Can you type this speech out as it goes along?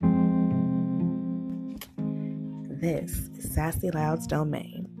This is sassyLOWDs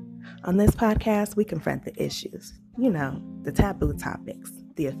domain. On this podcast, we confront the issues, the taboo topics,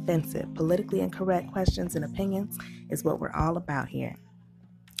 the offensive, politically incorrect questions and opinions is what we're all about here.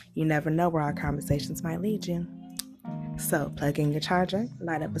 You never know where our conversations might lead you. So plug in your charger,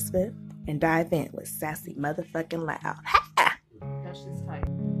 light up a spit, and dive in with sassy motherfucking loud. Ha! That's just tight.